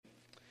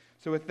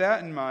So with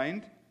that in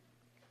mind,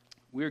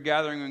 we are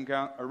gathering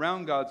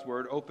around God's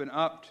Word. Open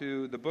up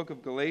to the book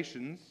of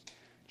Galatians,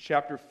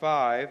 chapter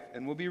 5,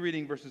 and we'll be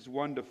reading verses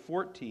 1 to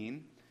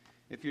 14.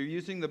 If you're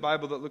using the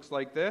Bible that looks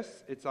like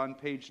this, it's on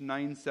page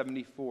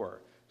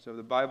 974. So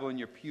the Bible in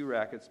your pew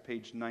rack, it's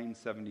page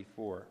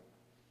 974.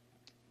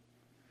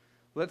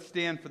 Let's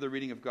stand for the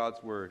reading of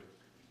God's Word.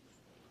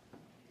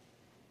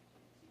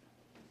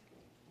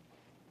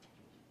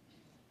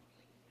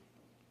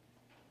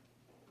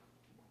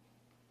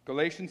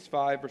 Galatians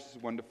 5,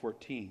 verses 1 to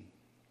 14.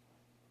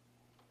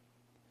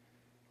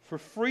 For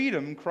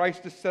freedom,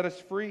 Christ has set us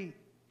free.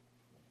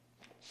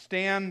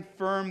 Stand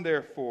firm,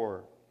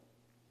 therefore,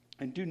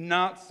 and do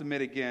not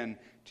submit again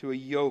to a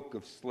yoke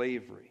of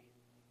slavery.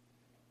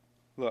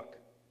 Look,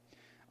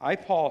 I,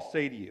 Paul,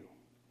 say to you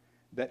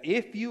that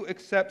if you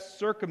accept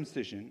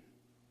circumcision,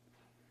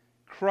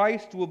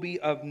 Christ will be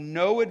of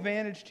no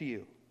advantage to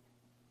you.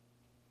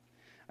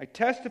 I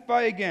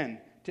testify again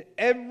to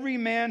every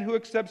man who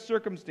accepts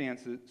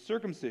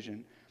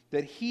circumcision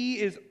that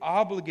he is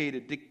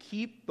obligated to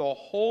keep the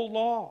whole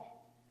law.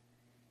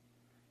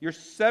 You're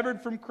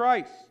severed from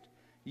Christ,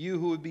 you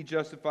who would be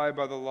justified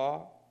by the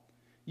law.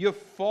 You have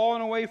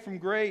fallen away from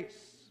grace.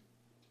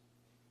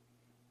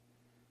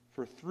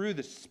 For through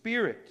the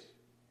Spirit,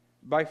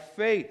 by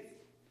faith,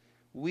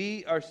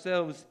 we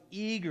ourselves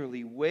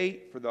eagerly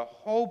wait for the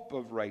hope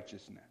of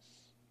righteousness.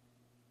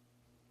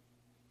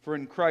 For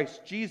in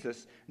Christ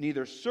Jesus,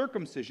 neither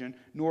circumcision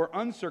nor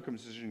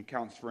uncircumcision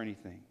counts for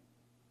anything,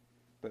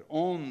 but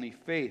only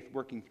faith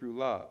working through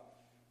love.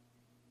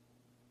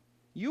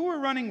 You were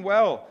running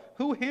well.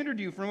 Who hindered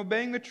you from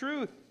obeying the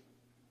truth?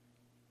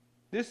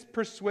 This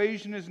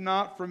persuasion is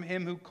not from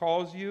him who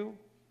calls you.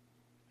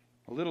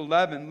 A little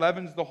leaven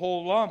leavens the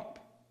whole lump.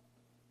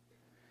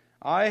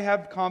 I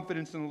have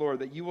confidence in the Lord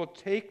that you will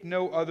take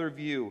no other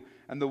view,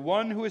 and the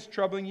one who is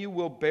troubling you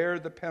will bear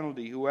the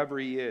penalty, whoever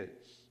he is.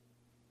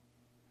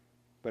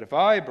 But if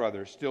I,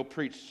 brothers, still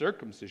preach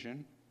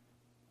circumcision,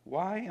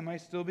 why am I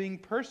still being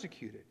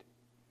persecuted?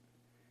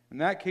 In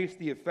that case,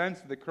 the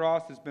offense of the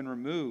cross has been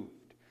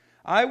removed.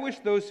 I wish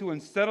those who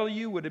unsettle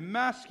you would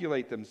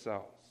emasculate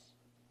themselves.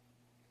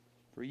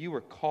 For you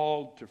are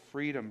called to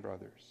freedom,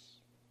 brothers.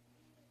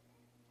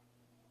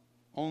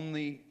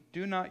 Only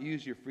do not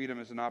use your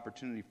freedom as an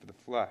opportunity for the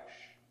flesh,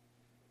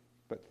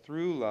 but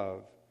through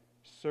love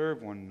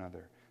serve one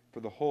another. For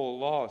the whole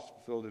law is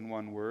fulfilled in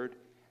one word: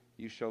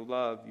 you shall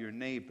love your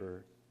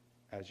neighbor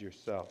as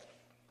yourself.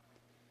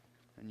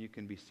 And you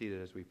can be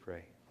seated as we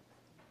pray.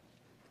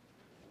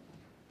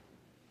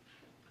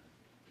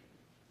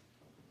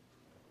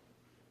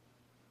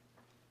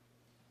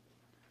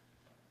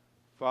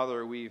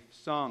 Father, we've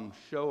sung,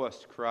 "Show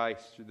us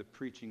Christ," through the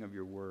preaching of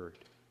your word.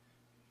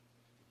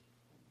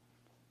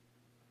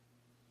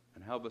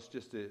 And help us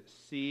just to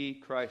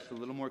see Christ a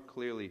little more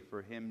clearly,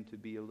 for him to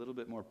be a little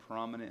bit more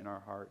prominent in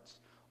our hearts.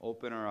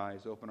 Open our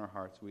eyes, open our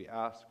hearts. We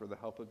ask for the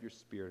help of your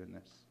Spirit in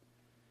this.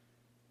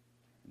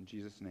 In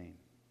Jesus' name,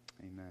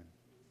 amen.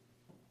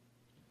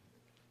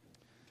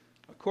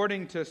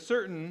 According to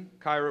certain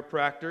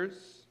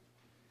chiropractors,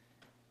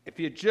 if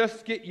you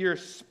just get your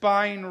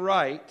spine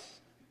right,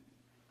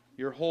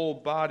 your whole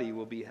body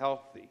will be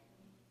healthy.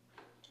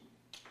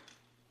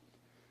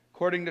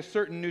 According to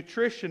certain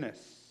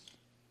nutritionists,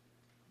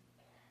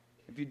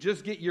 if you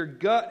just get your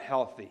gut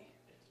healthy,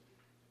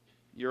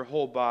 your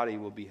whole body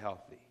will be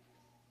healthy.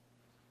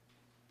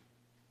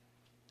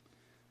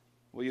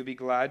 Well, you'll be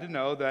glad to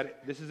know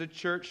that this is a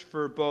church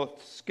for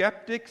both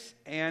skeptics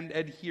and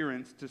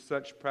adherents to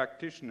such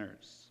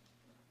practitioners.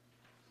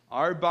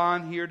 Our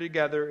bond here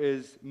together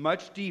is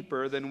much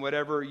deeper than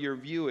whatever your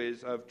view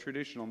is of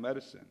traditional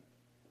medicine.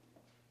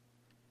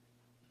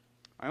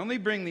 I only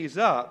bring these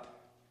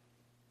up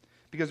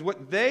because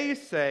what they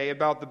say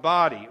about the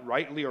body,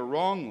 rightly or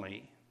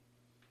wrongly,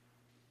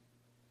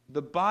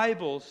 the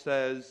Bible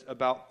says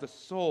about the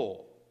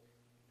soul.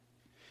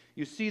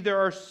 You see, there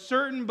are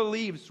certain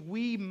beliefs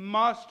we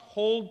must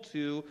hold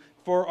to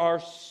for our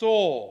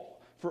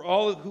soul, for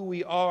all of who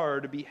we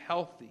are to be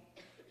healthy.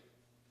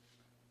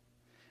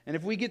 And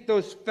if we get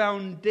those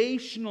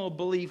foundational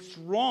beliefs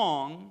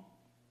wrong,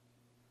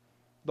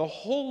 the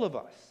whole of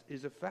us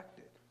is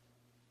affected.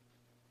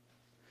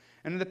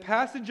 And in the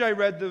passage I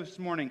read this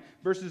morning,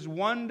 verses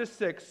 1 to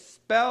 6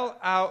 spell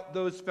out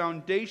those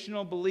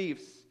foundational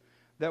beliefs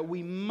that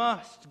we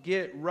must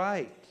get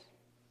right.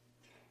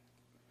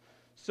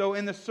 So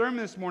in the sermon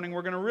this morning,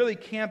 we're going to really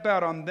camp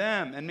out on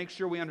them and make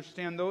sure we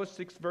understand those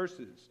 6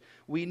 verses.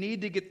 We need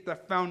to get the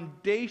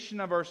foundation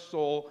of our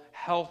soul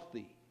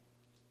healthy.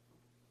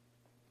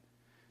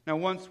 Now,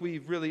 once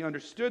we've really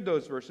understood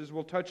those verses,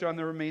 we'll touch on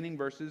the remaining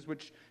verses,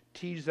 which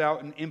tease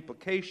out an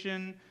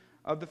implication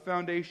of the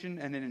foundation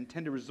and an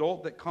intended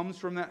result that comes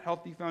from that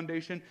healthy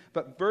foundation.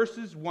 But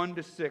verses 1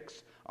 to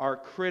 6 are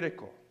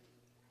critical.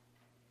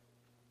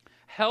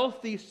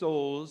 Healthy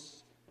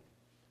souls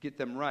get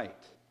them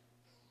right.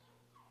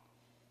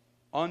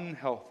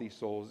 Unhealthy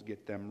souls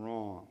get them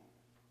wrong.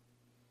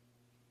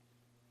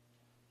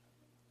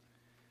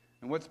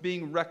 And what's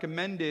being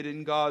recommended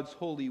in God's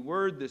holy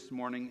word this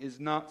morning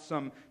is not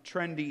some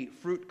trendy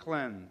fruit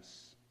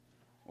cleanse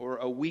or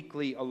a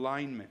weekly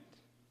alignment.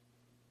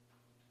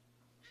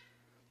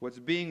 What's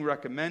being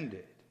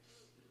recommended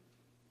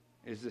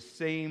is the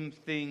same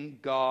thing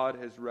God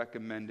has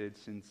recommended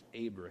since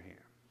Abraham.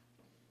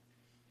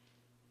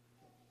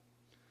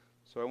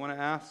 So I want to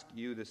ask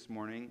you this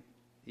morning,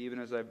 even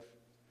as I've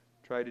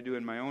tried to do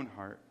in my own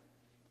heart,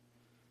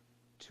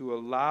 to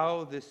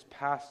allow this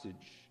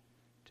passage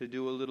to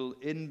do a little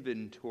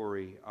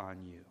inventory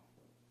on you.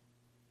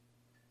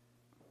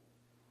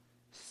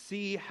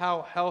 See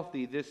how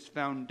healthy this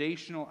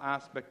foundational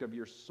aspect of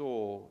your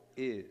soul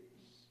is.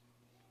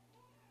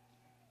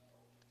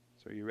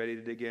 So are you ready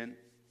to dig in?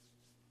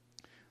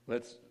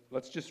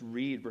 Let's just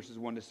read verses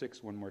 1 to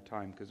 6 one more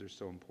time because they're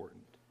so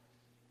important.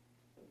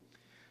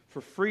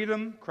 For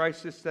freedom,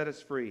 Christ has set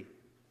us free.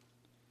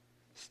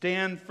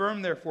 Stand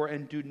firm, therefore,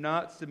 and do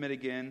not submit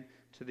again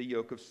to the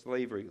yoke of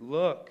slavery.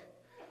 Look,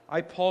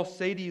 I, Paul,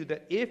 say to you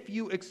that if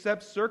you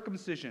accept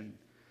circumcision,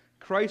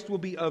 Christ will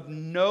be of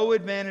no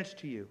advantage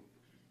to you.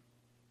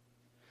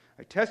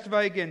 I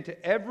testify again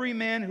to every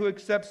man who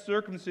accepts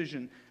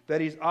circumcision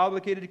that he's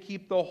obligated to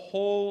keep the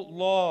whole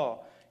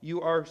law. You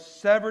are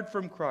severed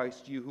from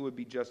Christ, you who would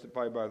be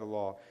justified by the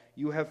law.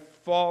 You have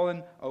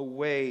fallen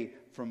away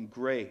from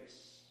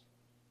grace.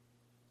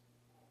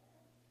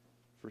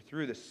 For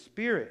through the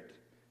Spirit,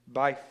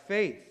 by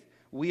faith,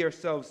 we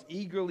ourselves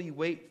eagerly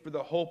wait for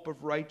the hope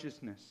of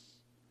righteousness.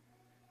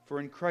 For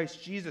in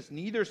Christ Jesus,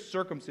 neither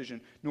circumcision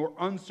nor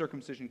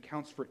uncircumcision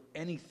counts for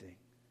anything,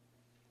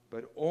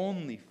 but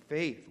only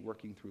faith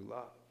working through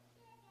love.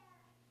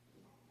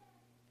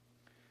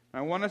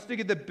 I want us to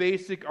get the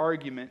basic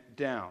argument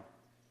down.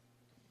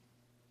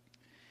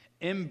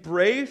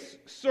 Embrace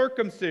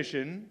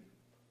circumcision,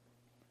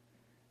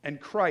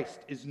 and Christ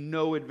is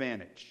no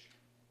advantage.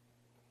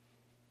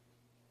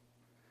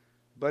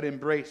 But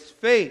embrace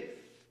faith,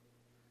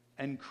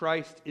 and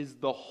Christ is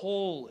the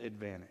whole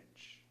advantage.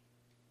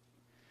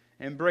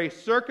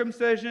 Embrace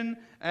circumcision,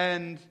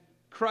 and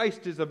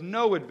Christ is of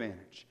no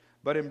advantage.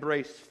 But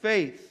embrace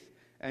faith,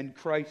 and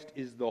Christ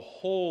is the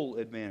whole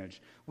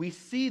advantage. We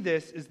see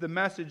this as the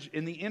message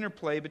in the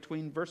interplay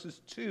between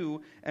verses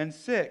 2 and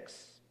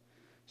 6.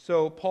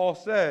 So Paul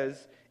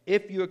says,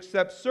 if you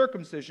accept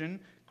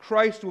circumcision,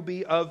 Christ will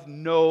be of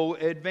no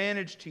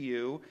advantage to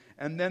you.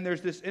 And then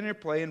there's this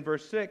interplay in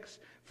verse 6.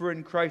 For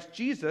in Christ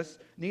Jesus,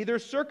 neither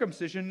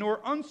circumcision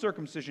nor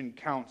uncircumcision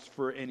counts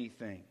for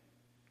anything.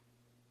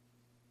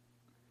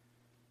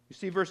 You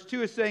see, verse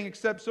 2 is saying,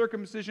 except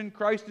circumcision,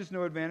 Christ is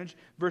no advantage.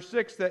 Verse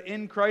 6, that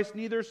in Christ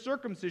neither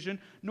circumcision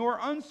nor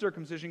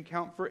uncircumcision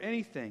count for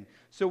anything.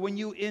 So when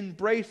you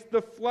embrace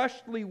the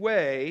fleshly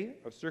way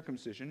of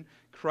circumcision,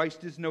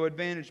 Christ is no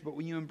advantage. But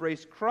when you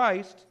embrace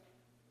Christ,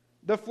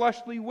 the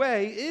fleshly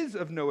way is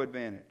of no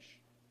advantage.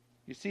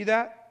 You see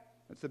that?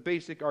 That's the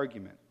basic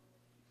argument.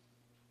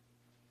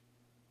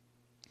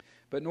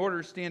 But in order to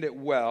understand it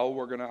well,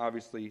 we're going to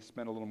obviously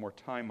spend a little more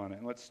time on it.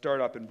 And let's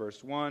start up in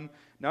verse 1,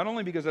 not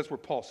only because that's where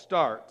Paul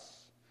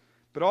starts,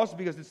 but also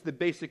because it's the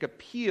basic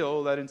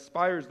appeal that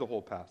inspires the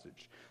whole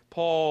passage.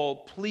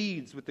 Paul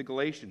pleads with the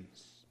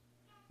Galatians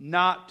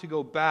not to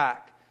go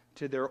back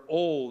to their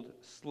old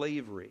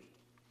slavery.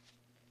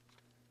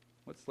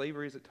 What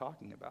slavery is it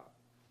talking about?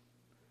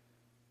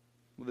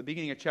 Well, the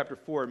beginning of chapter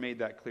 4 made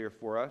that clear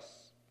for us.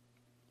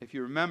 If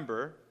you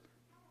remember,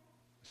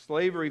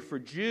 slavery for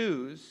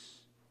Jews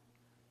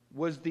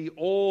was the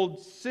old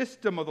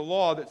system of the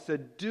law that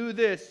said, do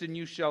this and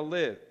you shall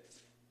live.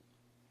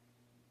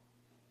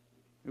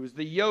 It was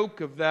the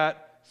yoke of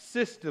that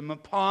system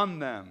upon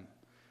them,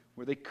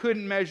 where they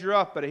couldn't measure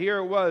up, but here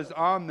it was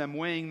on them,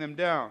 weighing them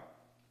down.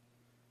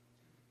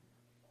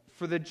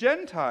 For the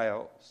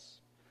Gentiles,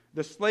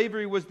 the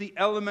slavery was the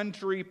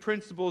elementary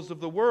principles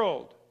of the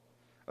world,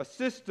 a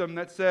system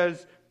that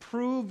says,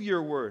 prove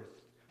your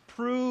worth,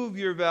 prove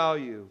your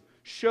value,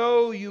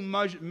 show you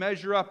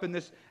measure up in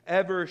this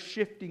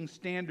ever-shifting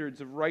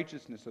standards of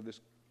righteousness of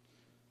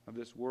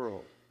this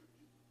world.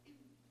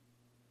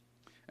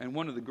 And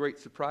one of the great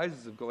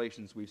surprises of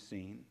Galatians we've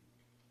seen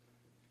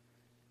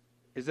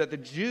is that the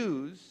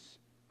Jews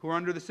who are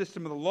under the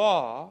system of the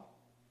law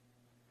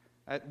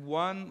at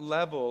one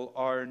level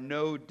are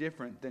no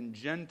different than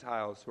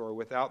Gentiles who are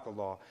without the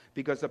law,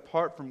 because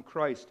apart from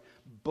Christ,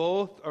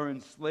 both are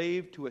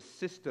enslaved to a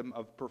system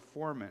of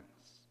performance.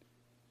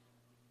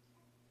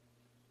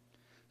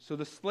 So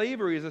the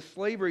slavery is a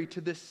slavery to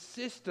this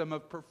system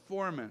of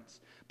performance.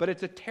 But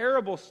it's a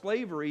terrible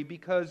slavery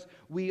because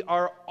we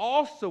are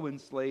also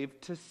enslaved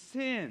to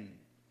sin.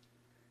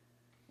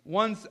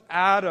 Once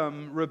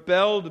Adam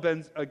rebelled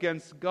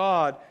against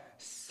God,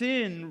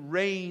 sin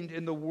reigned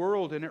in the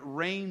world, and it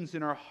reigns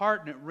in our heart,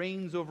 and it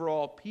reigns over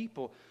all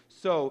people.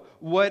 So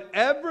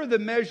whatever the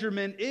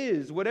measurement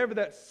is, whatever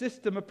that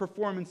system of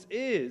performance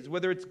is,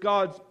 whether it's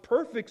God's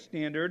perfect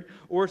standard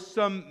or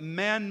some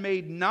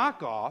man-made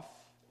knockoff,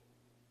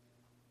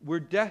 we're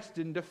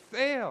destined to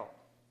fail.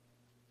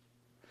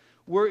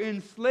 We're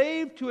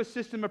enslaved to a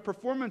system of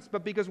performance,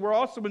 but because we're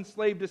also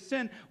enslaved to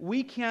sin,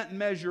 we can't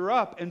measure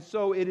up, and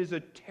so it is a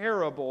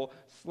terrible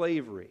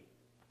slavery.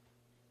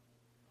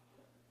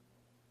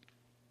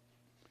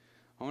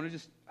 I want to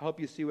just help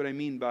you see what I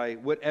mean by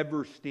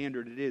whatever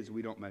standard it is,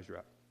 we don't measure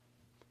up.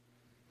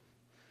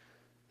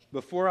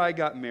 Before I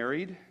got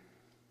married,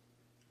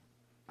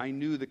 I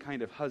knew the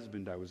kind of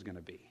husband I was going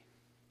to be.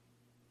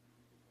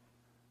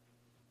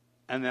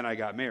 And then I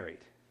got married.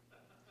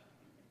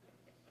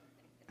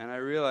 And I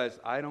realized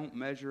I don't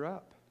measure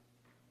up.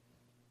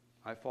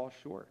 I fall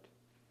short.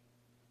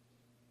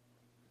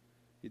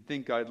 You'd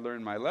think I'd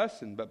learned my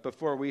lesson, but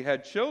before we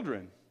had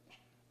children,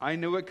 I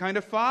knew what kind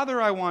of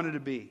father I wanted to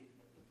be.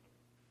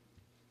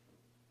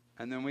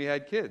 And then we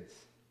had kids.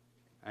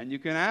 And you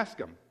can ask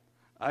them.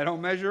 I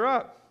don't measure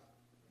up.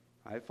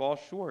 I fall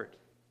short.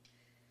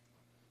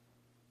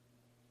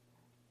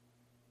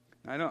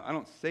 I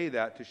don't say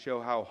that to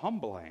show how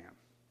humble I am.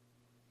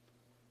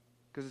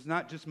 Because it's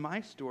not just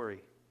my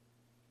story.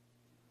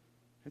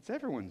 It's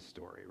everyone's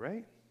story,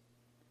 right?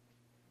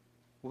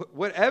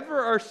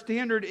 Whatever our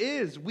standard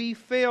is, we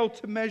fail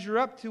to measure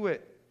up to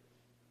it.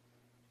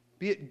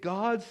 Be it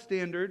God's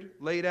standard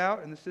laid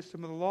out in the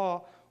system of the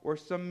law or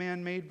some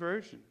man-made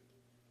version.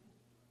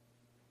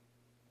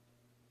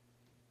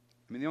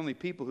 I mean, the only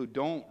people who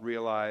don't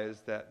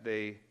realize that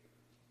they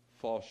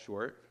fall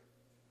short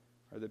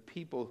are the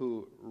people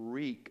who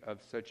reek of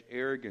such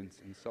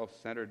arrogance and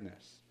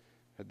self-centeredness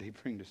that they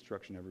bring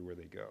destruction everywhere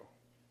they go.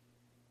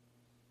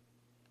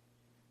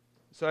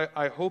 So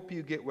I hope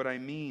you get what I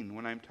mean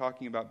when I'm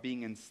talking about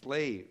being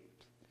enslaved.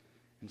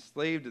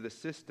 Enslaved to the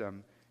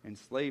system,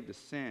 enslaved to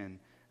sin,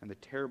 and the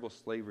terrible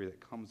slavery that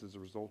comes as a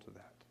result of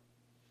that.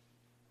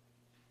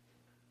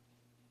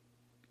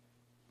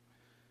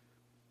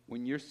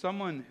 When you're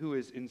someone who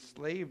is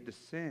enslaved to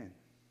sin,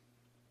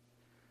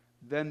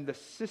 then the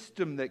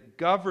system that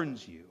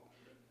governs you,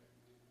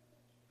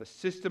 the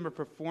system of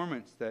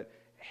performance that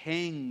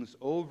hangs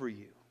over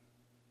you,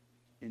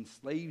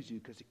 enslaves you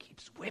because it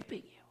keeps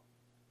whipping you.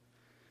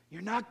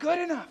 You're not good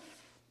enough.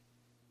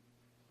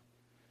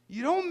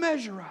 You don't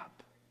measure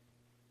up.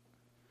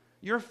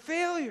 You're a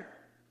failure.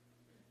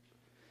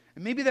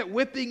 And maybe that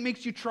whipping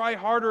makes you try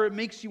harder, it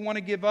makes you want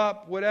to give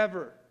up,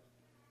 whatever.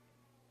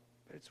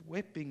 But it's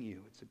whipping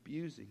you, it's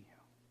abusing you.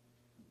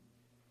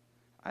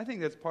 I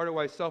think that's part of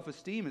why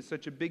self-esteem is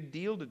such a big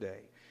deal today.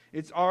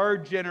 It's our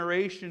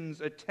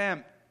generation's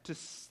attempt to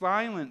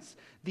silence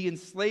the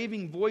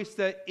enslaving voice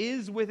that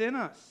is within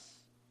us.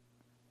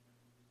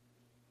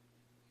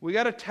 We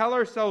got to tell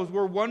ourselves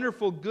we're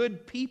wonderful,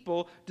 good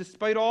people,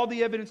 despite all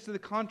the evidence to the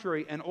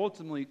contrary, and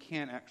ultimately you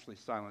can't actually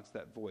silence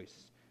that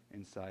voice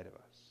inside of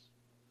us.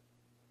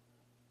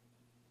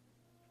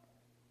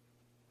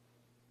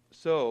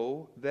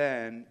 So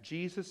then,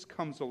 Jesus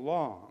comes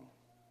along,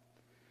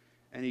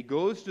 and he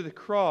goes to the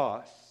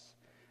cross,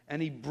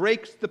 and he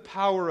breaks the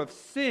power of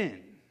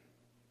sin.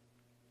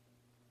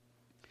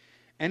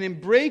 And in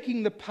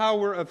breaking the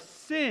power of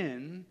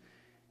sin,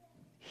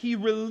 he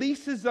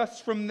releases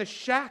us from the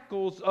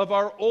shackles of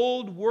our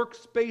old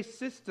works-based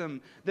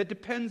system that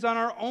depends on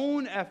our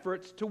own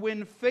efforts to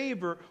win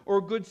favor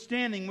or good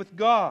standing with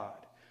God.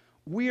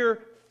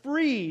 We're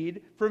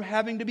freed from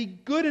having to be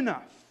good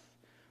enough.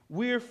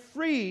 We're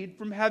freed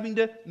from having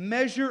to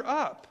measure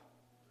up.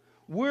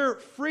 We're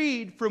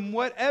freed from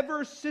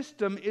whatever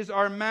system is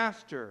our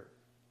master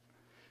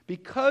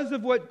because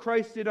of what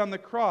Christ did on the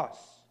cross.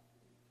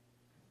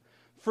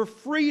 For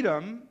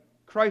freedom,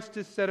 Christ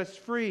has set us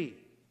free.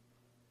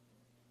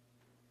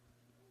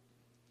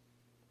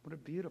 What a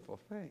beautiful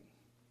thing.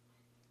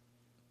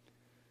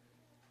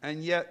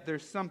 And yet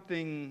there's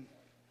something,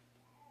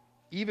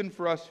 even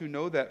for us who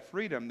know that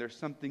freedom, there's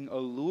something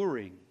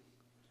alluring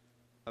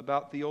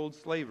about the old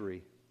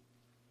slavery.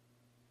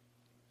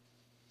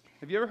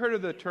 Have you ever heard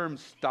of the term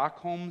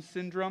Stockholm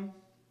Syndrome?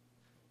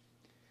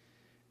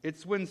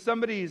 It's when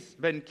somebody's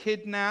been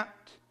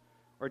kidnapped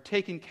or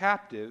taken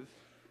captive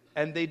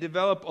and they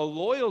develop a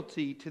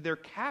loyalty to their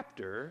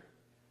captor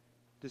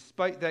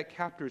despite that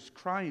captor's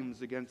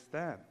crimes against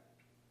them.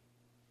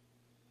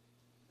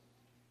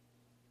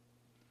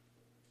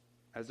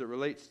 As it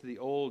relates to the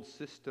old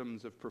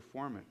systems of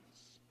performance,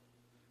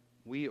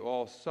 we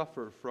all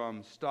suffer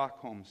from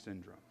Stockholm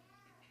Syndrome.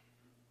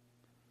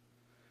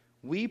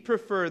 We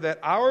prefer that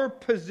our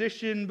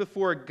position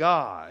before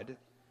God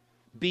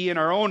be in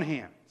our own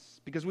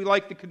hands because we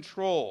like the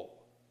control.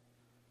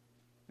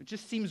 It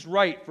just seems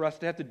right for us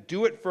to have to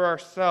do it for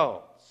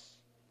ourselves.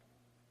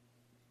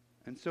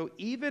 And so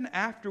even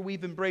after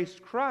we've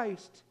embraced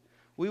Christ,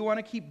 we want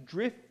to keep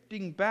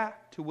drifting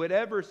back to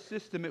whatever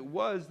system it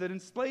was that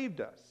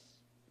enslaved us.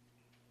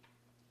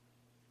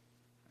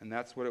 And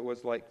that's what it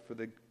was like for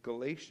the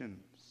Galatians.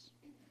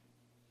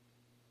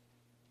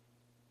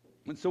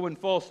 And so when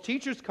false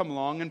teachers come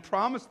along and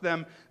promise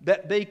them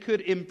that they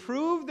could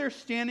improve their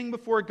standing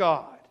before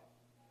God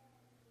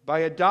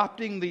by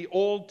adopting the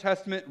Old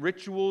Testament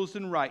rituals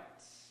and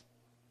rites,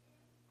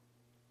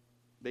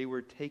 they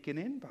were taken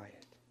in by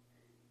it.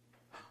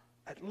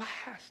 At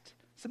last,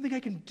 something I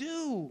can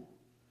do.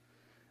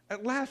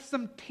 At last,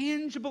 some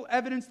tangible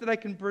evidence that I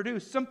can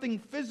produce, something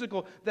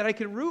physical that I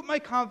can root my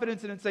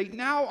confidence in and say,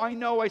 now I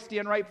know I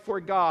stand right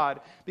before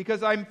God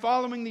because I'm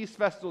following these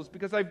festivals,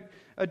 because I've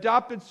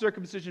adopted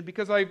circumcision,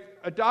 because I've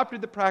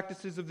adopted the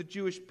practices of the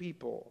Jewish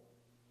people.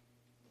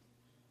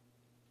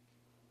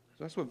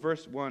 So that's what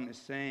verse 1 is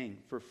saying.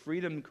 For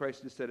freedom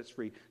Christ has set us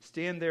free.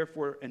 Stand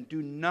therefore and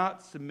do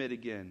not submit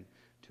again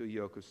to a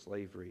yoke of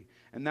slavery.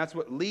 And that's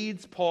what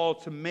leads Paul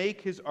to make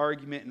his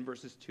argument in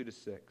verses 2 to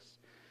 6.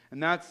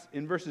 And that's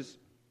in verses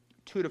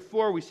 2 to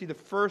 4, we see the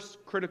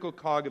first critical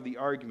cog of the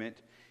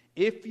argument.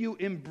 If you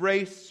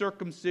embrace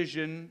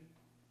circumcision,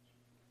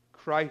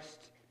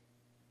 Christ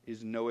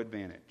is no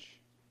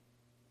advantage.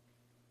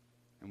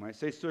 And when I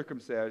say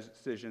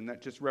circumcision, that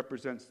just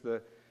represents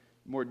the,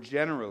 more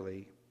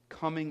generally,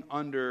 coming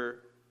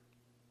under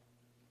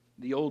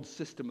the old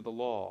system of the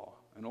law,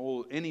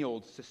 any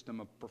old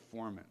system of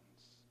performance.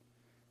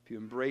 If you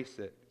embrace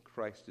it,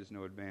 Christ is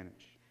no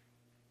advantage.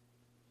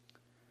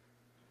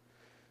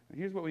 And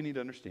here's what we need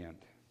to understand.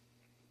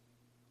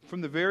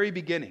 From the very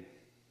beginning,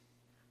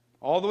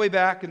 all the way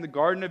back in the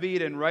Garden of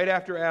Eden, right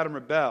after Adam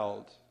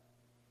rebelled,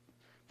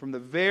 from the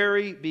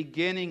very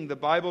beginning, the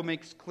Bible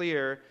makes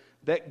clear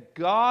that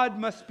God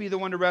must be the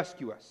one to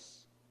rescue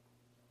us.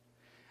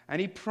 And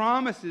He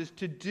promises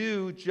to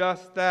do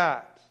just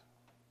that.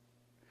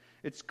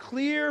 It's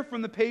clear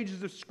from the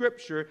pages of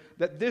Scripture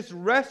that this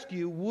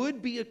rescue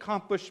would be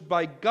accomplished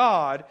by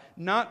God,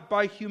 not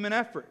by human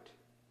effort.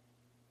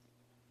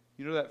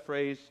 You know that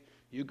phrase,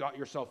 you got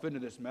yourself into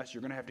this mess, you're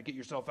going to have to get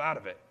yourself out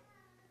of it.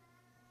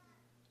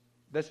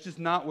 That's just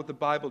not what the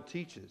Bible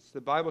teaches.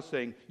 The Bible's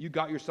saying, you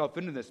got yourself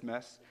into this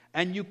mess,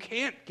 and you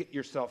can't get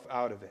yourself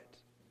out of it.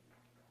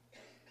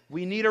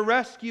 We need a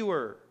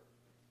rescuer.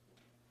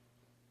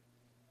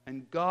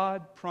 And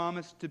God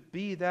promised to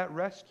be that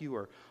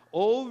rescuer.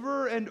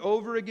 Over and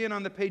over again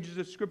on the pages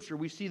of Scripture,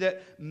 we see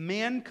that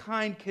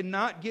mankind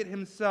cannot get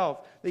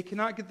they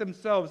cannot get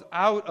themselves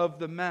out of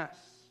the mess.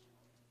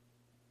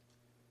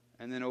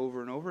 And then over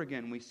and over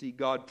again, we see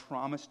God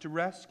promise to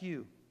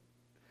rescue.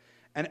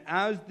 And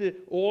as the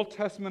Old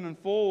Testament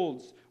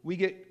unfolds, we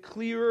get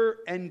clearer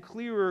and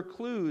clearer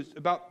clues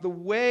about the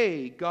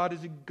way God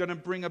is going to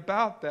bring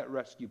about that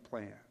rescue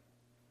plan.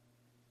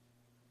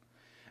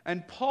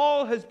 And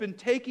Paul has been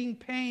taking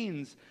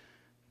pains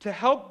to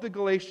help the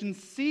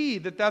Galatians see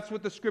that that's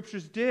what the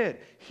Scriptures did.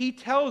 He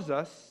tells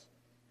us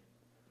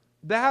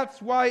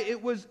that's why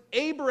it was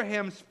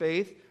Abraham's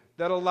faith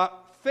that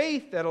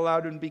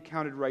allowed him to be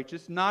counted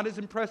righteous, not his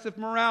impressive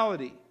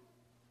morality.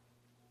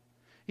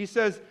 He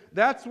says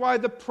that's why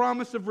the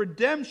promise of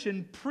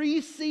redemption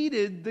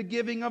preceded the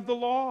giving of the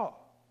law.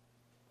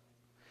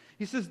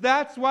 He says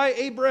that's why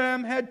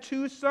Abraham had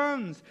 2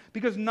 sons,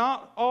 because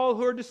not all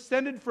who are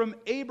descended from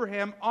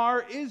Abraham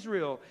are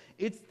Israel.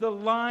 It's the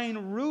line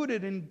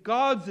rooted in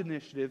God's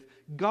initiative,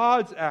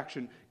 God's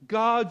action,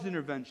 God's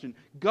intervention,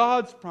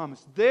 God's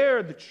promise.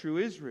 They're the true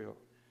Israel.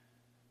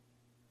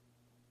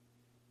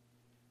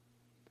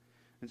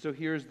 And so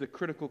here's the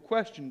critical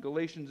question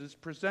Galatians is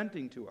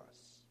presenting to us.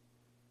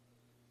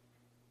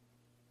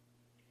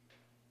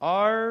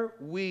 Are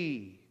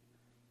we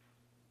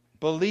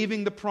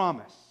believing the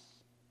promise,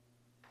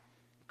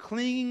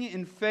 clinging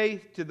in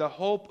faith to the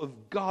hope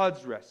of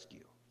God's rescue?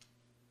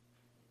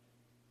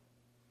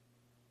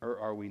 Or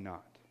are we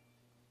not?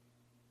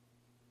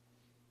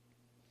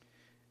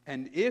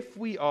 And if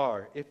we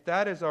are, if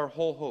that is our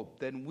whole hope,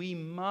 then we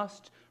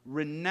must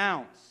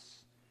renounce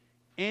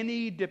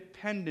any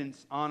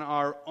dependence on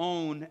our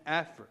own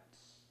efforts.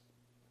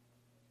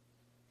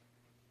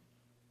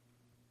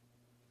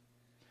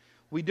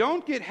 We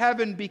don't get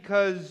heaven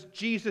because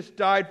Jesus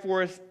died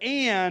for us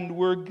and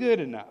we're good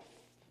enough.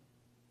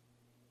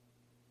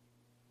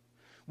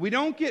 We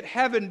don't get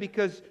heaven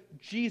because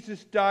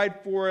Jesus died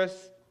for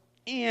us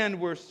and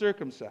we're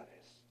circumcised.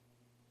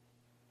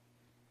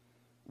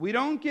 We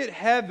don't get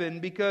heaven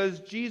because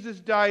Jesus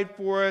died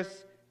for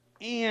us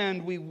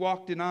and we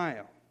walked an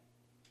aisle.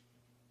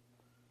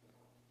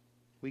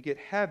 We get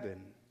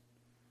heaven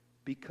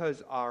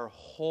because our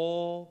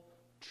whole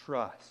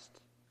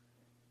trust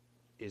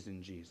is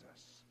in Jesus.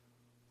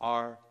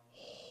 Our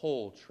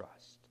whole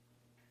trust.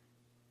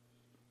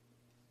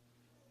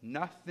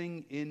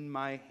 Nothing in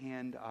my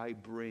hand I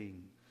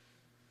bring,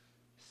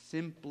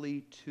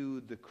 simply to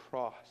the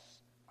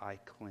cross I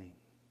cling.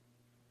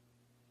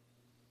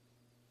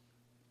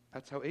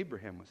 That's how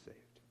Abraham was saved.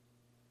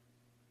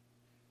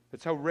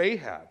 That's how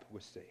Rahab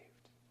was saved.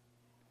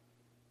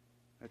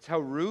 That's how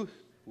Ruth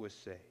was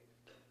saved.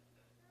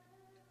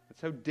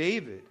 That's how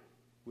David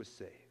was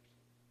saved.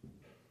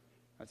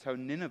 That's how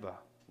Nineveh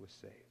was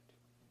saved.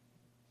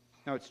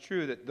 Now, it's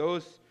true that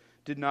those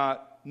did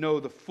not know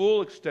the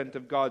full extent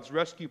of God's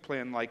rescue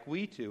plan like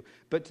we do,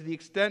 but to the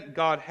extent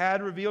God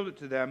had revealed it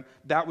to them,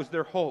 that was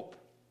their hope.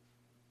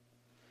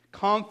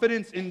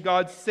 Confidence in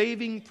God's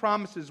saving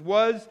promises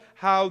was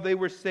how they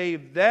were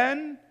saved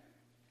then,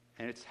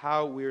 and it's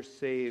how we're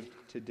saved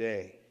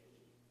today.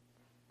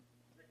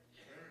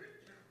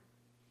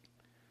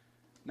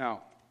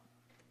 Now,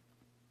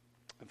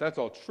 if that's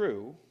all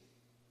true,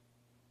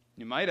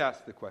 You might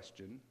ask the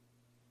question,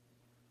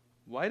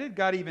 why did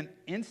God even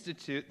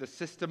institute the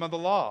system of the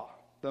law,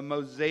 the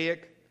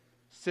Mosaic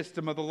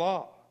system of the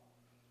law?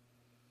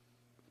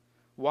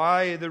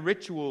 Why the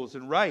rituals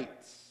and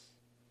rites?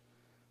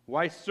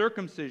 Why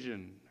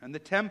circumcision and the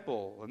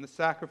temple and the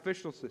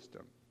sacrificial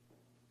system?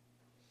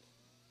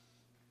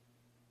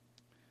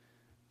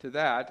 To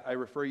that, I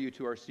refer you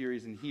to our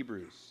series in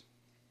Hebrews.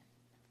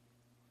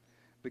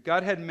 But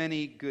God had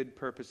many good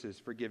purposes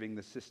for giving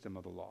the system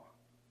of the law.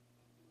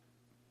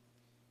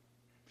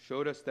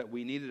 Showed us that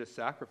we needed a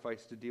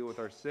sacrifice to deal with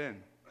our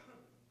sin.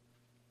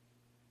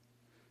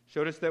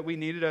 Showed us that we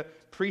needed a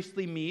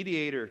priestly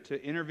mediator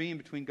to intervene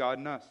between God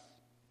and us.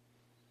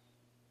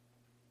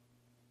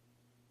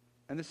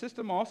 And the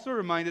system also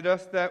reminded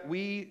us that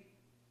we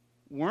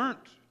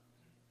weren't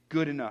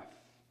good enough.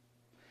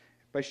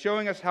 By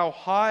showing us how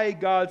high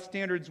God's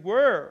standards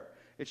were,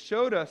 it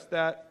showed us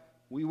that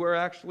we were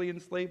actually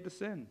enslaved to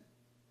sin.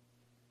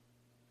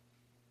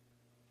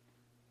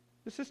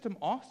 The system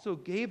also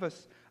gave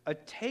us a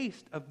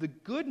taste of the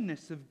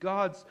goodness of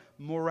God's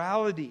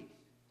morality.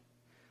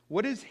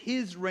 What is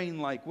His reign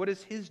like? What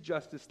is His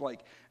justice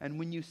like? And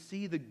when you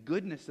see the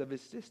goodness of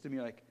His system,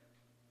 you're like,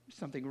 there's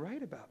something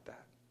right about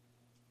that.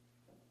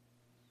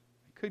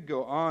 I could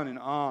go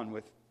on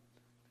with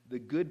the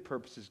good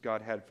purposes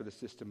God had for the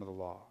system of the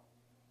law.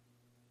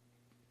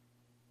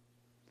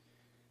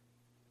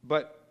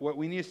 But what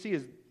we need to see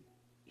is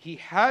He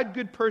had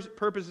good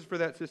purposes for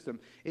that system.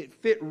 It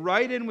fit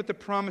right in with the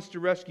promise to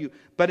rescue,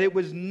 but it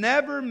was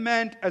never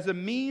meant as a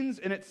means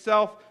in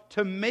itself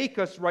to make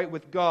us right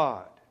with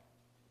God.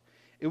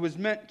 It was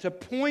meant to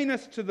point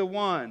us to the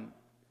one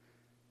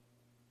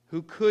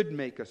who could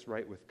make us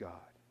right with God.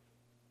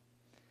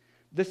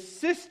 The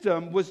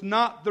system was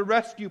not the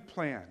rescue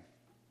plan.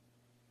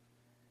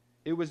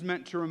 It was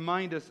meant to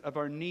remind us of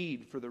our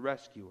need for the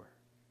rescuer.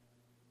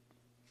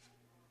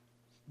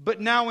 But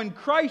now in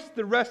Christ,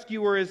 the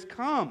rescuer has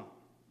come.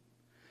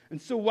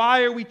 And so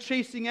why are we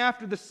chasing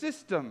after the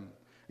system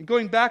and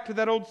going back to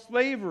that old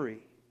slavery?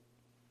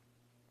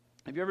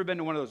 Have you ever been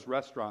to one of those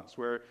restaurants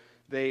where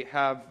they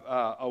have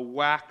a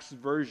wax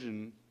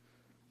version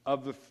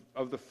of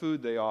the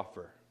food they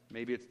offer?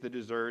 Maybe it's the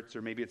desserts,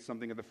 or maybe it's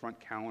something at the front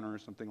counter or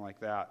something like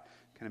that.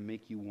 Kind of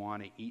make you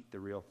want to eat the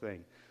real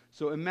thing.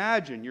 So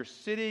imagine you're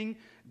sitting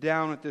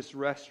down at this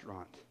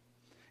restaurant.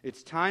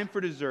 It's time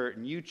for dessert,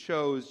 and you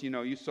chose,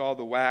 you saw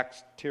the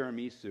wax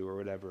tiramisu or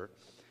whatever,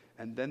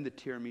 and then the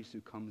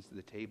tiramisu comes to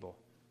the table,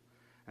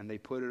 and they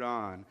put it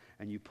on,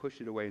 and you push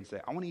it away and say,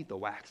 I want to eat the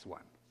wax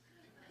one.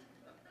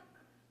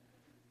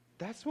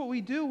 That's what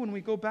we do when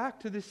we go back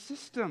to this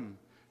system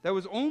that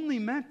was only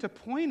meant to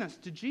point us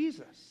to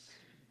Jesus.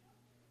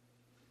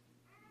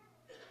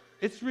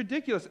 It's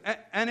ridiculous.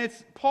 And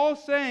it's Paul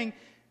saying,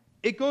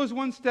 it goes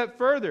one step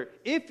further.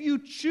 If you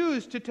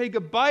choose to take a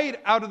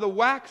bite out of the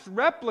wax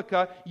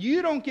replica,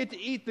 you don't get to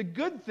eat the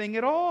good thing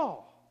at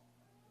all.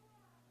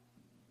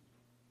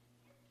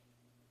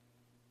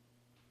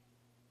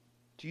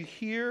 Do you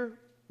hear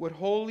what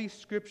Holy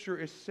Scripture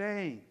is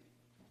saying?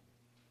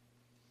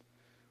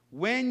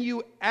 When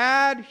you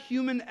add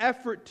human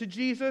effort to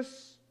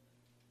Jesus,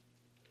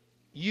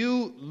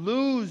 you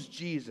lose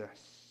Jesus.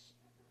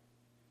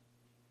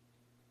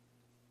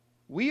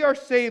 We are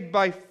saved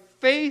by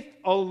faith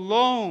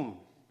alone,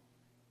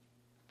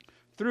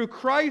 through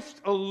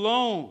Christ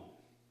alone,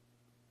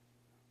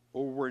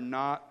 or we're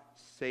not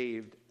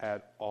saved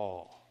at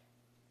all.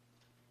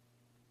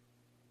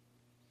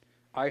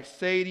 I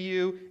say to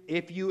you,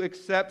 if you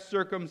accept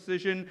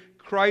circumcision,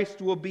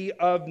 Christ will be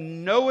of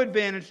no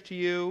advantage to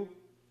you.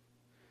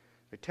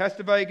 I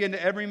testify again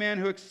to every man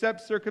who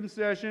accepts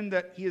circumcision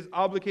that he is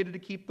obligated to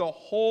keep the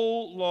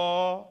whole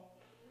law.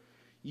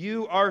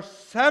 You are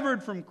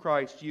severed from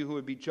Christ, you who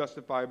would be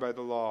justified by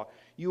the law.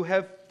 You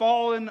have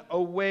fallen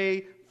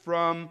away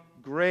from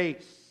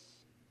grace.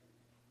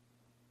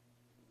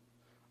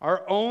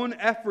 Our own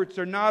efforts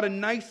are not a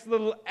nice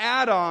little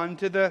add-on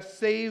to the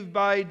saved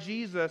by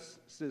Jesus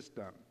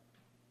system.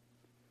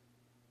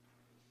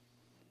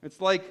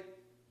 It's like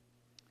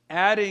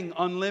adding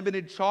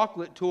unlimited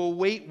chocolate to a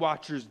Weight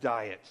Watchers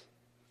diet.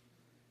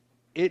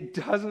 It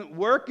doesn't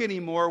work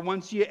anymore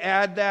once you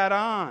add that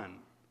on.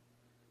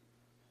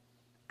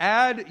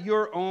 Add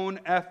your own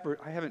effort.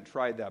 I haven't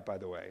tried that, by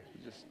the way.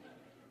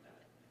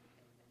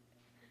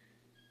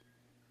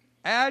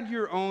 Add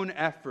your own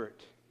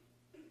effort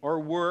or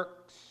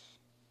works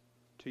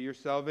to your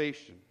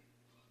salvation,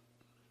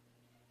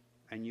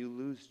 and you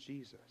lose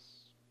Jesus.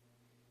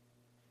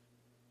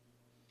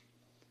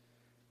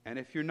 And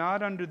if you're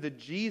not under the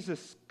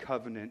Jesus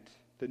covenant,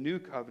 the new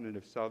covenant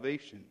of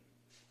salvation,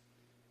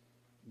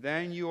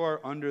 then you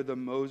are under the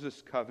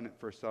Moses covenant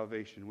for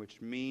salvation,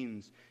 which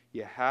means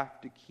you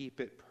have to keep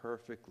it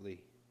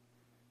perfectly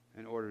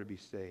in order to be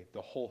saved,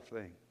 the whole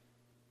thing.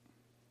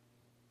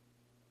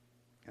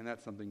 And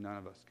that's something none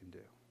of us can do.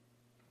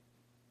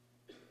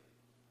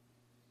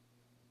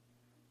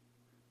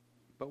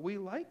 But we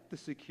like the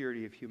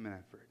security of human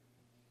effort.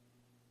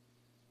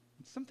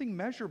 It's something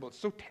measurable. It's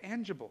so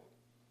tangible.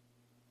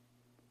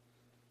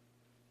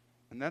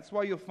 And that's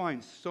why you'll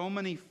find so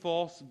many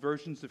false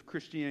versions of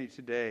Christianity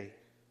today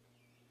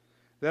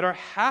that are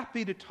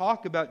happy to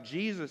talk about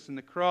Jesus and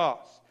the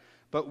cross,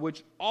 but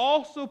which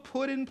also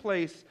put in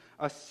place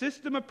a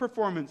system of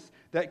performance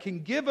that can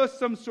give us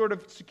some sort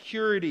of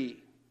security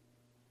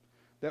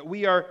that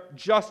we are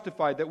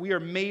justified, that we are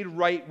made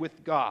right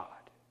with God.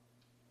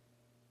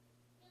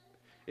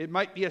 It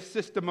might be a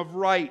system of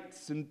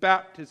rites and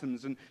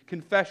baptisms and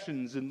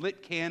confessions and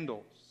lit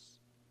candles.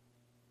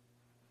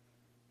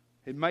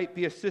 It might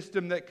be a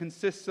system that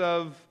consists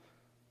of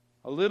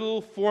a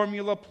little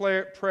formula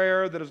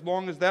prayer that as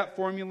long as that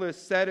formula is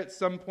said at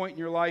some point in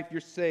your life,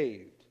 you're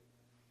saved.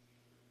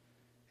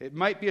 It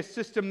might be a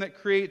system that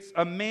creates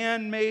a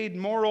man-made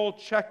moral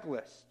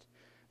checklist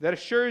that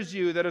assures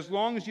you that as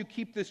long as you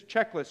keep this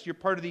checklist, you're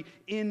part of the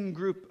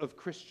in-group of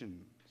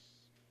Christians.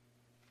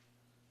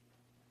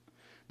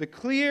 The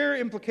clear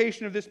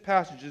implication of this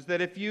passage is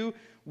that if you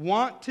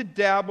want to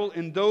dabble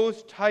in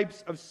those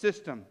types of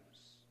systems,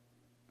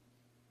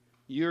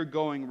 you're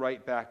going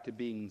right back to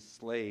being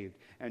enslaved.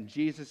 And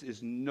Jesus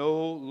is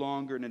no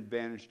longer an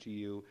advantage to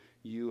you.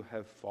 You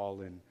have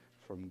fallen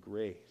from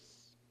grace.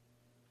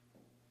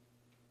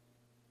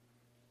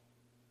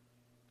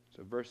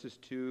 So verses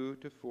 2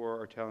 to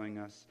 4 are telling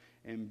us,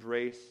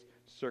 embrace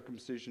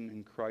circumcision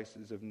in Christ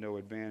is of no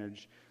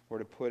advantage. Or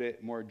to put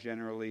it more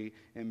generally,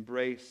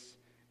 embrace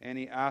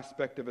any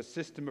aspect of a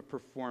system of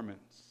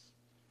performance,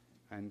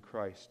 and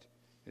Christ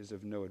is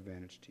of no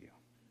advantage to you.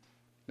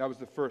 That was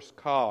the first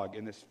cog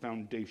in this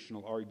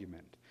foundational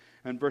argument.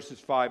 And verses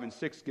 5 and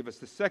 6 give us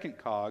the second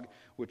cog,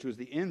 which was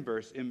the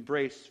inverse.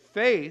 Embrace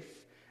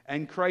faith,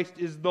 and Christ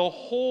is the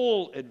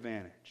whole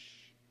advantage.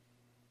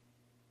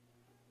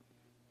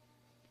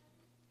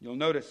 You'll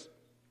notice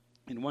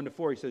in 1 to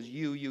 4 he says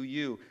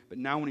you. But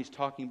now when he's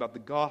talking about the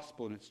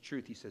gospel and its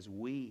truth, he says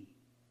we.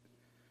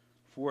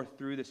 For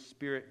through the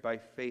Spirit by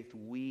faith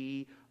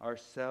we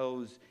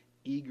ourselves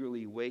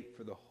eagerly wait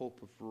for the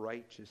hope of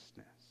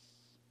righteousness.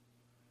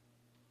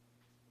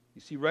 You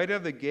see, right out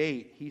of the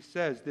gate, he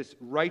says this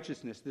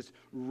righteousness, this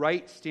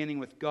right standing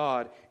with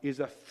God,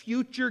 is a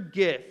future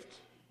gift,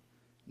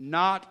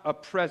 not a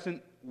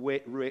present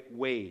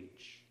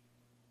wage.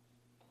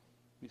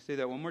 Let me say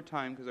that one more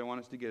time because I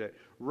want us to get it.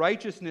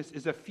 Righteousness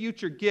is a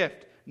future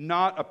gift,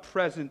 not a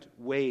present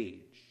wage.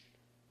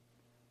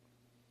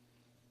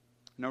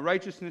 Now,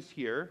 righteousness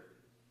here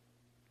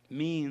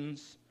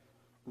means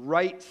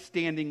right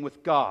standing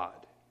with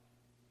God,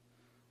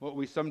 what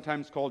we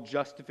sometimes call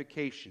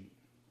justification.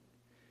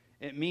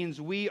 It means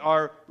we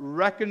are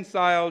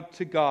reconciled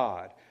to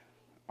God.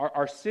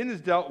 Our sin is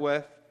dealt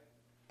with,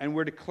 and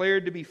we're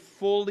declared to be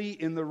fully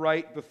in the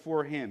right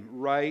before Him,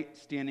 right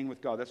standing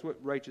with God. That's what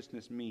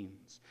righteousness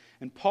means.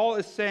 And Paul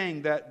is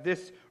saying that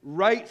this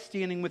right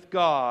standing with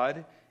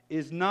God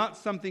is not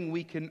something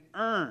we can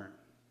earn.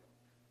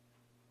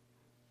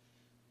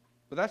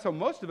 But that's how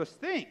most of us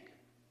think.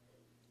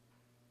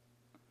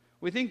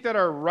 We think that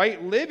our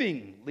right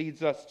living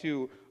leads us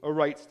to a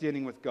right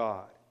standing with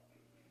God.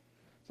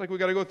 It's like we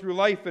got to go through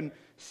life and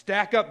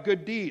stack up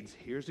good deeds.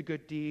 Here's a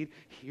good deed,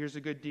 here's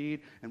a good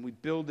deed, and we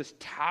build this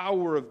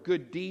tower of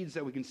good deeds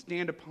that we can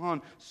stand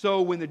upon.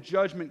 So when the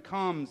judgment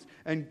comes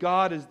and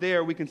God is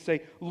there, we can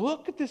say,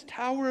 look at this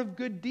tower of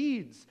good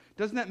deeds.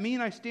 Doesn't that mean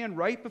I stand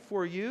right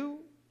before you?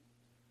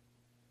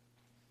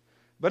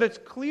 But it's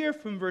clear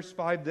from verse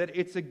 5 that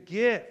it's a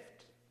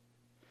gift.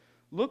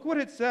 Look what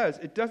it says.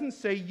 It doesn't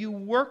say you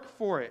work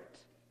for it.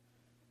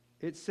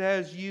 It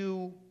says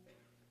you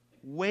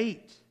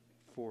wait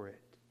for it.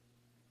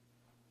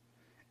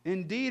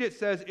 Indeed, it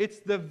says it's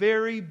the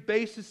very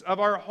basis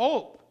of our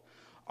hope.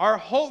 Our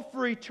hope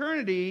for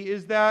eternity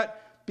is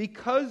that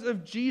because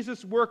of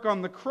Jesus' work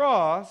on the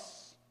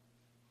cross,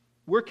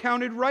 we're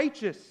counted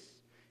righteous.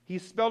 He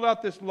spelled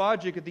out this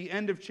logic at the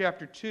end of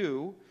chapter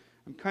 2.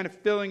 I'm kind of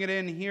filling it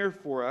in here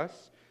for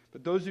us.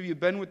 But those of you who've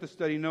been with the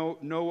study know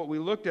what we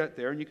looked at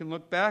there, and you can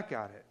look back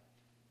at it.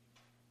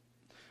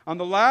 On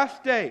the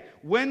last day,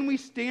 when we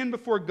stand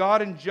before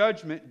God in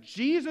judgment,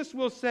 Jesus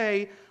will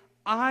say,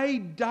 I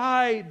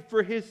died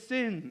for his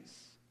sins.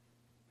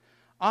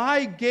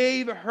 I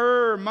gave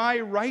her my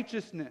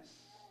righteousness.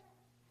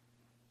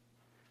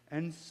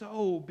 And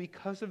so,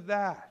 because of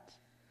that,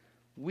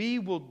 we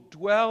will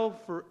dwell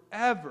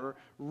forever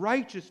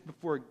righteous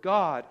before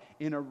God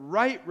in a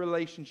right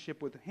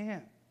relationship with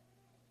Him.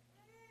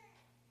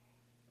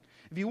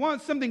 If you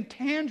want something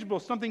tangible,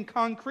 something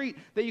concrete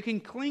that you can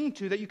cling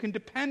to, that you can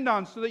depend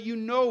on so that you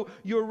know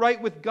you're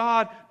right with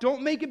God,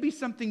 don't make it be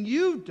something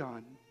you've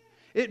done.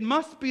 It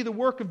must be the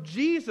work of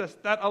Jesus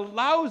that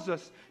allows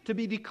us to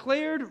be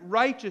declared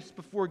righteous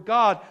before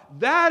God.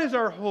 That is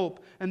our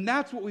hope, and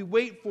that's what we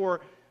wait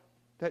for,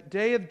 that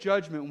day of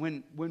judgment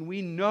when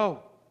we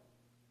know,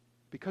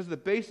 because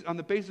on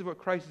the basis of what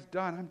Christ has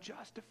done, I'm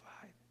justified.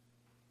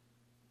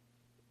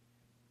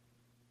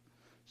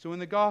 So in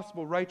the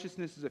gospel,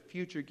 righteousness is a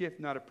future gift,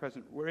 not a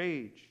present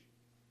wage.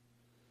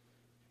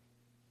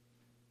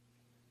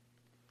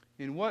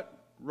 In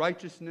what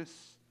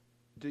righteousness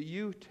do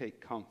you take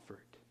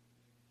comfort?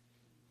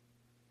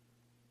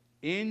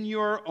 In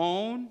your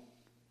own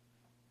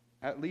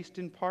at least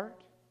in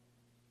part,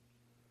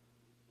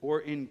 or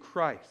in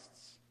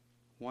Christ's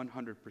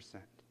 100%?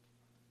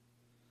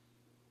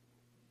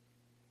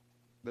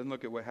 Then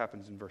look at what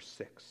happens in verse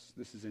 6.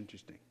 This is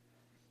interesting.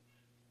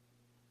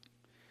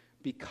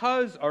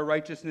 Because our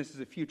righteousness is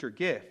a future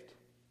gift,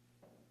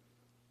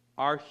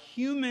 our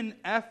human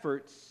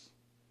efforts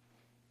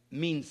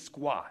mean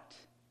squat.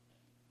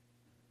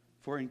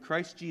 For in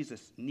Christ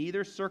Jesus,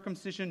 neither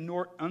circumcision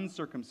nor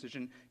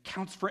uncircumcision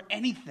counts for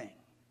anything,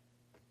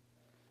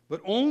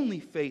 but only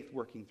faith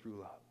working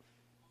through love.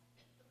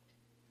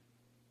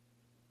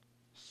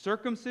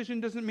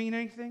 Circumcision doesn't mean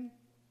anything.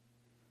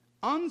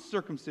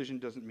 Uncircumcision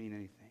doesn't mean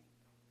anything.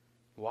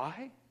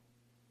 Why?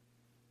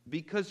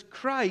 Because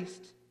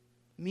Christ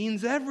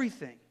means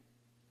everything.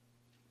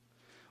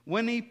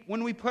 When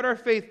we put our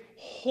faith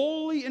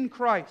wholly in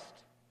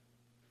Christ,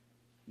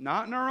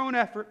 not in our own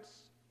efforts,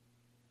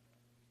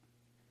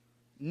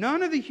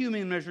 none of the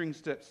human measuring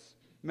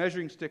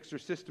sticks or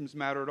systems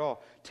matter at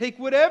all. Take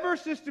whatever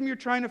system you're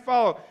trying to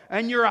follow,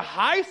 and your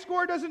high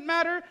score doesn't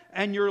matter,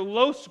 and your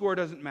low score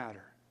doesn't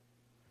matter.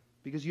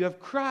 Because you have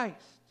Christ.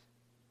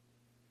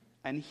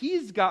 And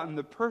He's gotten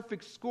the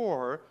perfect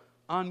score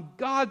on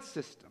God's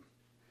system.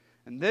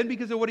 And then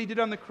because of what He did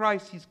on the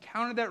cross, He's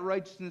counted that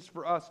righteousness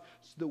for us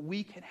so that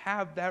we can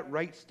have that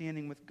right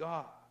standing with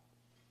God.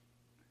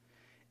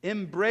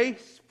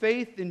 Embrace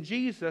faith in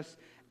Jesus,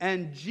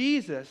 and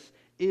Jesus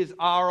is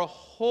our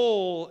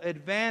whole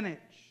advantage.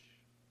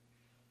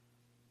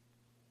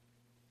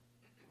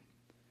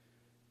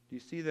 Do you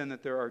see then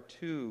that there are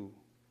two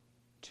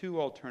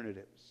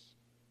alternatives?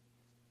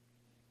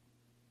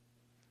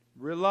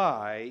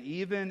 Rely,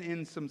 even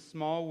in some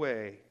small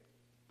way,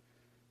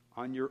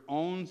 on your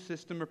own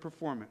system of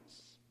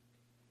performance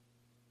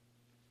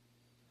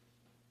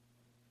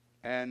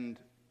and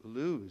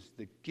lose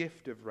the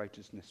gift of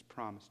righteousness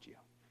promised you.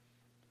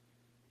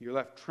 You're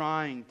left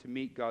trying to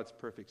meet God's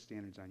perfect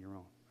standards on your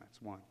own.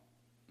 That's one.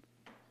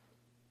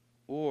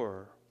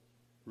 Or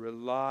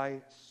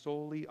rely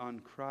solely on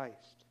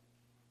Christ.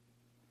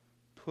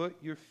 Put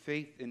your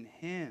faith in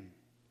Him,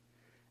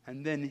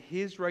 and then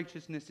His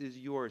righteousness is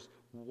yours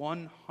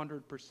 100%.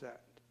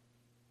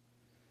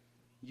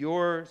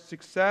 Your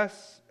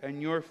success and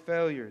your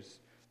failures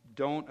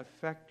don't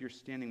affect your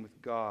standing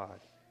with God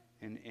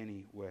in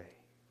any way.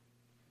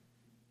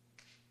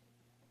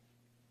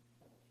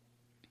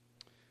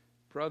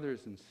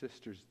 Brothers and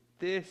sisters,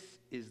 this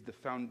is the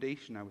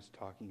foundation I was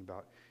talking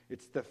about.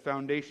 It's the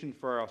foundation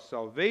for our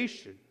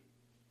salvation.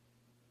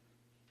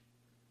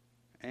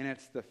 And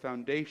it's the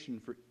foundation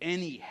for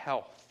any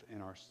health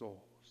in our souls.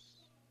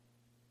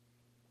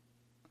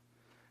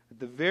 At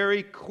the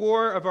very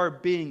core of our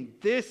being,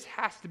 this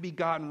has to be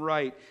gotten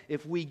right.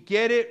 If we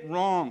get it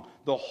wrong,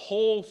 the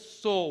whole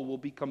soul will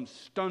become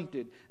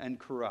stunted and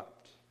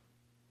corrupt.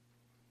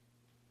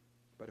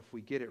 But if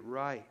we get it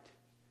right,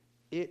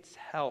 its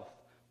health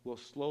will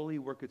slowly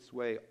work its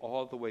way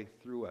all the way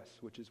through us,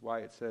 which is why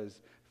it says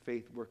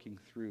faith working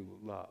through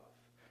love.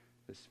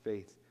 This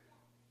faith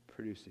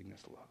producing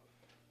this love.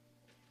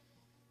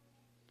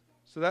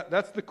 So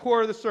that's the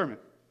core of the sermon.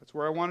 That's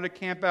where I wanted to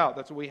camp out.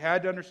 That's what we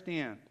had to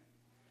understand.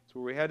 That's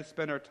where we had to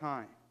spend our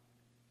time.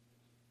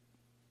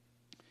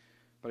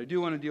 But I do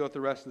want to deal with the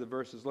rest of the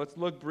verses. Let's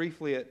look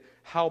briefly at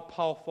how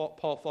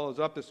Paul follows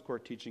up this core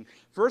teaching.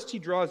 First, he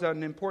draws out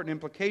an important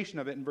implication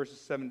of it in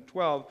verses 7 to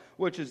 12,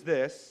 which is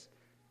this: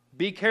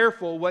 be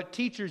careful what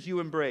teachers you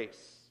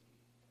embrace.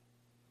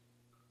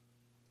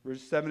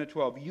 Verses 7 to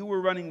 12. You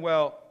were running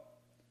well.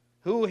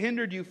 Who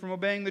hindered you from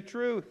obeying the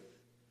truth?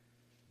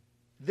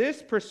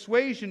 This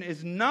persuasion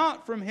is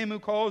not from him who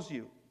calls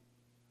you.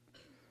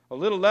 A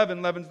little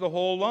leaven leavens the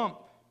whole lump.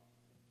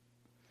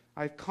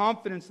 I have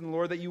confidence in the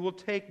Lord that you will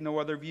take no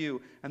other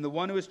view, and the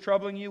one who is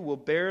troubling you will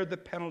bear the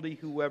penalty,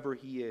 whoever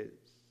he is.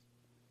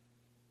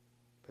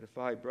 But if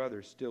I,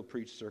 brothers, still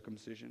preach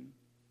circumcision,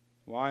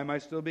 why am I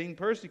still being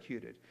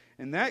persecuted?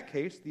 In that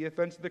case, the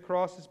offense of the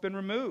cross has been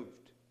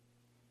removed.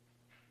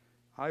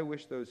 I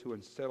wish those who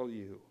unsettle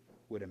you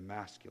would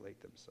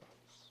emasculate themselves.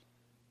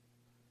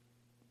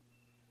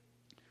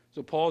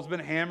 So Paul's been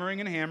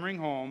hammering and hammering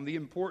home the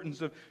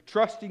importance of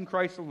trusting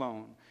Christ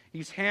alone.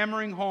 He's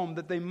hammering home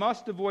that they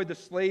must avoid the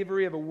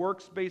slavery of a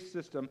works-based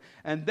system.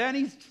 And then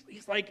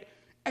he's like,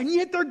 and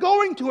yet they're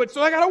going to it,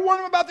 so I got to warn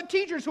them about the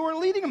teachers who are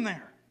leading them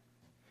there.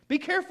 Be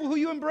careful who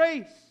you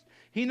embrace.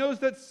 He knows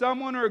that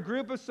someone or a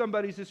group of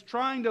somebodies is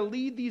trying to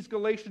lead these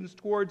Galatians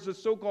towards a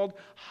so-called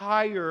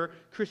higher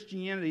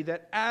Christianity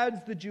that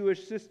adds the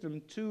Jewish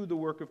system to the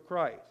work of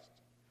Christ.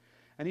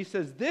 And he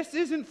says, this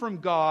isn't from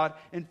God.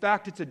 In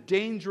fact, it's a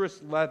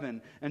dangerous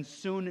leaven, and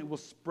soon it will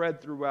spread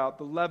throughout.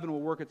 The leaven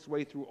will work its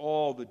way through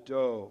all the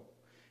dough.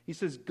 He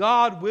says,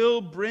 God will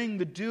bring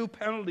the due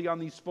penalty on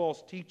these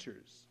false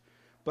teachers.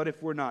 But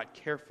if we're not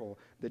careful,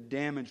 the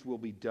damage will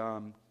be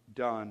done.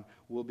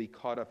 We'll be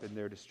caught up in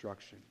their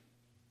destruction.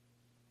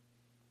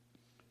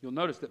 You'll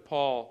notice that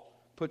Paul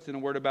puts in a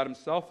word about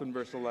himself in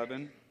verse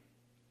 11.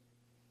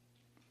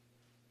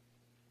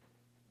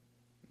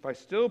 If I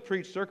still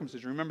preach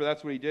circumcision, remember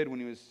that's what he did when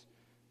he was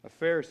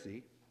a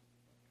Pharisee.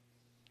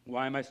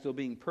 Why am I still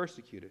being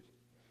persecuted?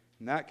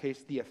 In that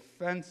case, the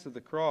offense of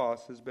the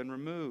cross has been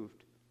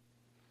removed.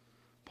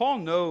 Paul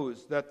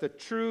knows that the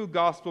true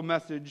gospel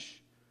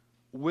message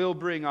will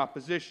bring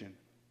opposition,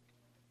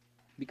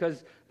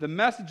 because the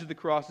message of the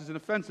cross is an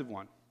offensive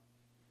one.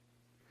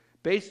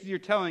 Basically, you're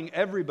telling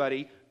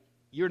everybody,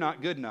 you're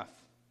not good enough.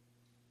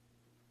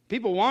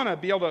 People want to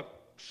be able to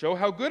show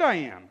how good I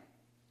am.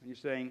 And you're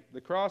saying,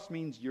 the cross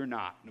means you're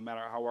not, no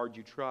matter how hard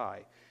you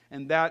try.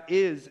 And that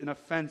is an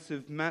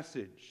offensive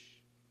message.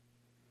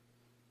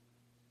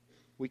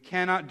 We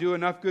cannot do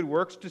enough good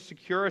works to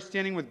secure our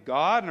standing with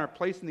God and our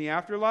place in the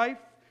afterlife.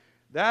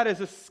 That is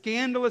a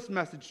scandalous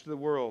message to the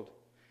world.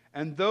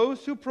 And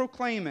those who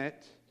proclaim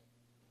it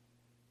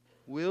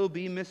will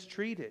be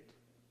mistreated.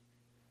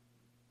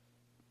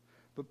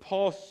 But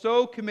Paul's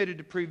so committed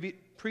to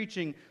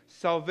preaching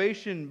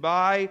salvation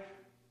by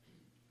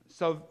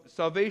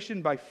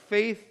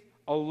faith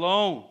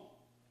alone,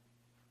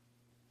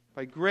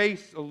 by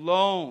grace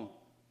alone,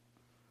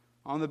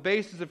 on the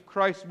basis of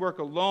Christ's work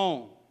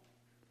alone,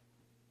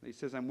 he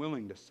says, I'm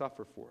willing to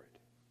suffer for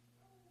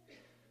it.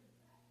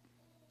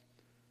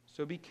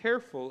 So be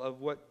careful of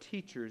what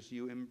teachers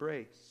you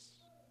embrace.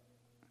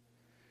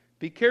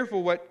 Be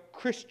careful what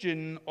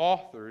Christian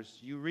authors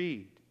you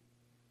read.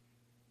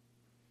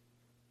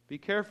 Be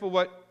careful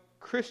what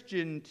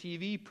Christian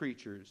TV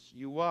preachers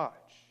you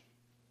watch.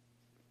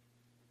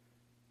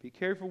 Be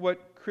careful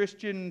what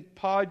Christian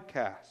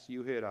podcasts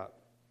you hit up.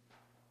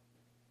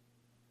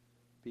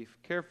 Be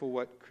careful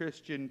what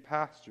Christian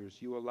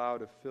pastors you allow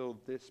to fill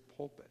this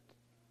pulpit.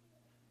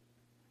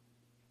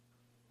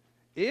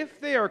 If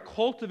they are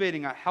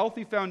cultivating a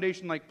healthy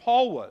foundation like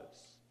Paul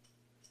was,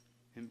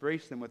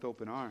 embrace them with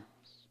open arms.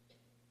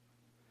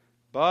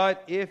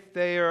 But if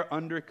they are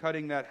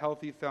undercutting that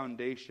healthy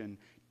foundation,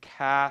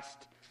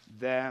 cast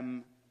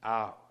them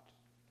out.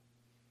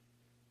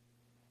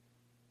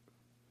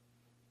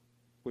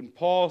 When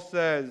Paul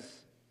says,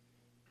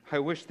 I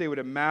wish they would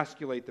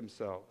emasculate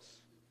themselves,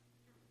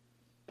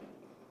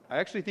 I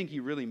actually think he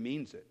really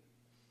means it.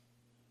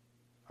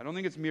 I don't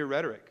think it's mere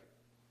rhetoric.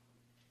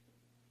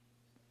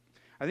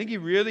 I think he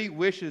really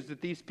wishes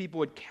that these people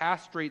would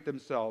castrate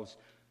themselves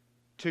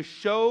to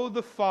show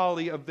the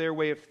folly of their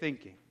way of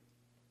thinking.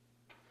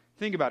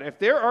 Think about it. If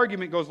their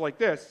argument goes like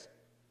this,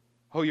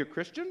 oh, you're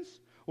Christians?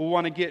 We'll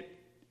want to get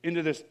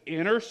into this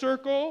inner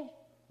circle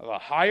of a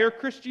higher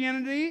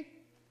Christianity?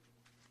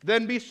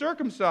 Then be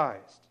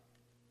circumcised.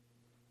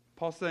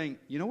 Paul's saying,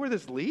 you know where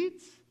this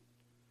leads?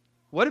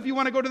 What if you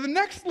want to go to the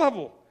next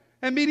level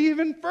and be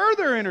even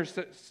further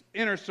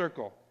inner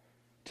circle?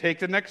 Take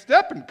the next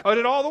step and cut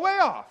it all the way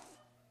off.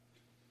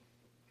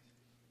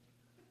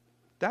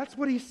 That's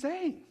what he's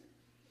saying.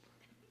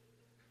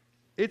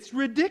 It's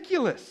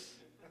ridiculous.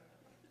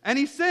 And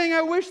he's saying,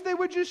 I wish they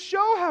would just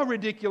show how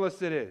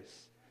ridiculous it is.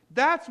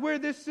 That's where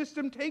this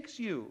system takes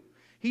you.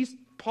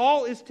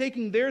 Paul is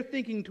taking their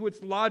thinking to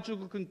its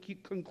logical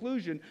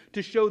conclusion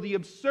to show the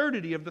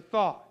absurdity of the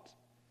thought.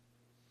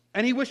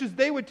 And he wishes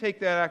they would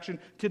take that action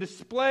to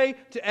display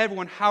to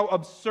everyone how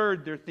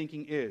absurd their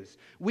thinking is.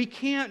 We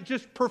can't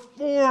just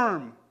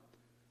perform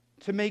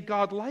to make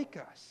God like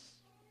us.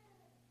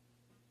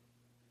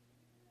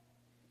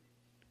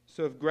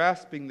 So if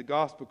grasping the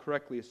gospel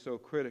correctly is so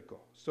critical,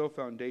 so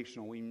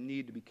foundational, we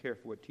need to be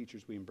careful what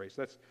teachers we embrace.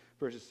 That's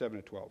verses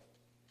 7 to 12.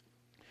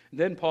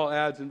 Then Paul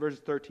adds in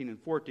verses 13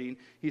 and 14,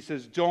 he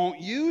says, don't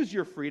use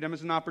your freedom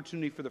as an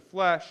opportunity for the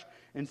flesh.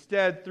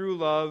 Instead, through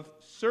love,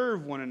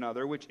 serve one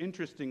another, which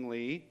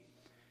interestingly,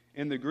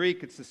 in the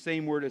Greek, it's the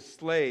same word as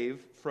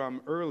slave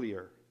from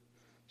earlier.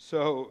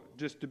 So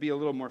just to be a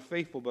little more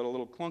faithful, but a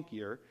little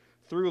clunkier,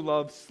 through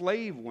love,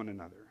 slave one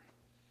another.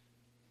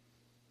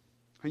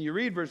 And you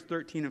read verse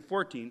 13 and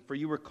 14, for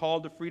you were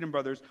called to freedom,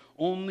 brothers,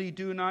 only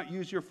do not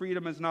use your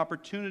freedom as an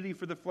opportunity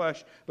for the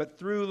flesh, but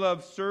through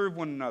love serve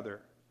one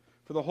another.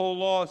 For the whole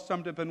law is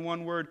summed up in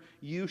one word,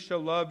 you shall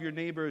love your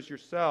neighbor as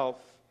yourself.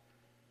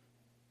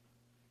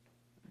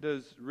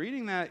 Does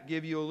reading that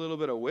give you a little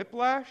bit of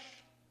whiplash?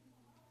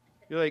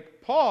 You're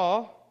like,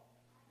 Paul,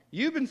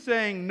 you've been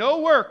saying no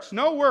works,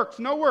 no works,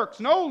 no works,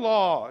 no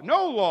law,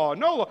 no law,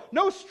 no law,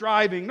 no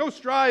striving, no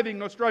striving,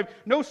 no striving,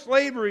 no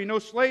slavery, no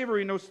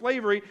slavery, no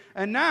slavery,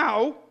 and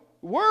now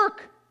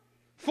work,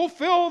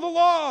 fulfill the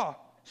law,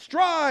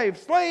 strive,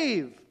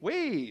 slave.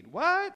 Wait, what?